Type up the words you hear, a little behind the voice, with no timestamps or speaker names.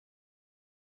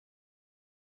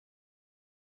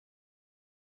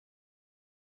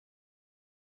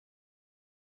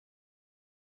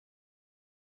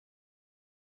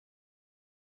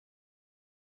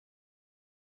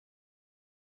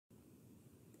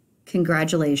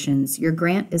Congratulations, your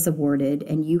grant is awarded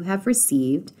and you have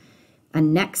received a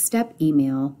next step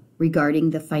email regarding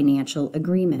the financial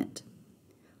agreement.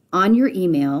 On your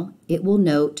email, it will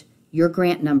note your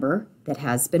grant number that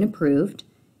has been approved.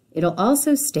 It'll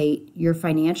also state your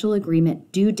financial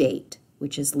agreement due date,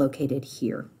 which is located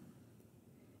here.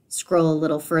 Scroll a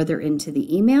little further into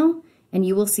the email and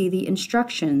you will see the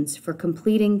instructions for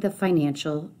completing the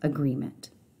financial agreement.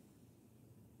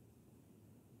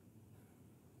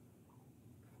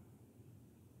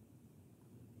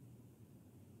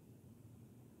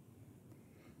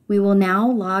 We will now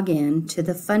log in to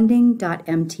the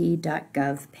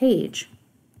funding.mt.gov page.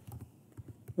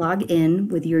 Log in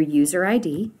with your user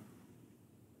ID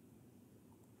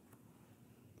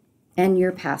and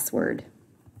your password.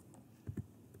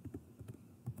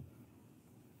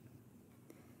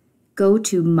 Go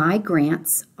to My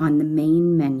Grants on the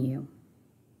main menu.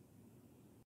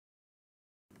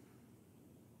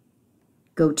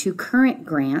 Go to Current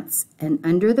Grants and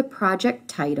under the project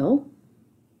title,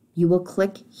 you will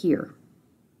click here.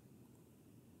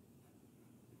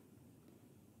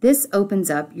 This opens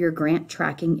up your grant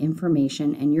tracking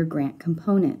information and your grant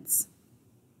components.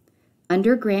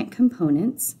 Under Grant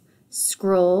Components,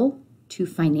 scroll to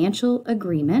Financial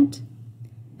Agreement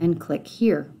and click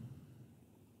here.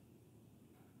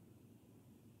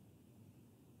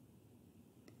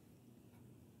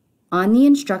 On the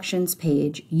instructions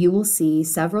page, you will see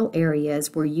several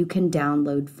areas where you can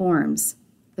download forms.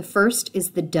 The first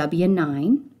is the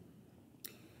W-9.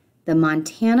 The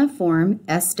Montana Form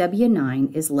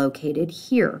SW-9 is located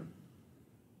here.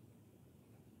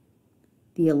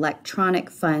 The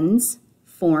Electronic Funds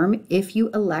form, if you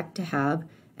elect to have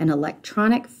an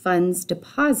electronic funds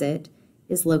deposit,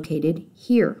 is located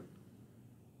here.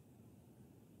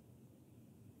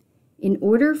 In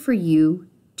order for you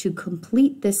to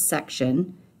complete this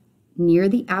section, near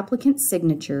the applicant's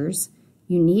signatures,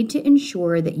 you need to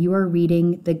ensure that you are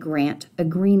reading the grant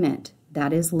agreement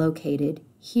that is located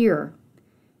here.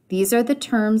 These are the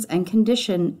terms and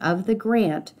conditions of the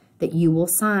grant that you will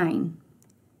sign.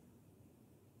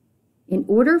 In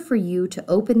order for you to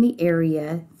open the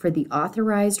area for the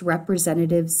authorized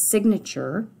representative's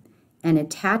signature and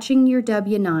attaching your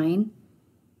W-9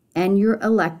 and your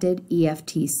elected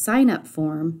EFT sign-up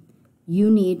form, you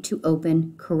need to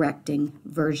open Correcting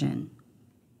Version.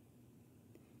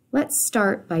 Let's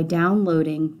start by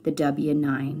downloading the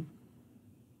W-9.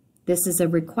 This is a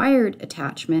required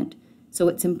attachment, so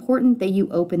it's important that you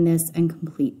open this and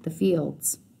complete the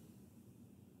fields.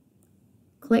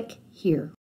 Click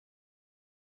here.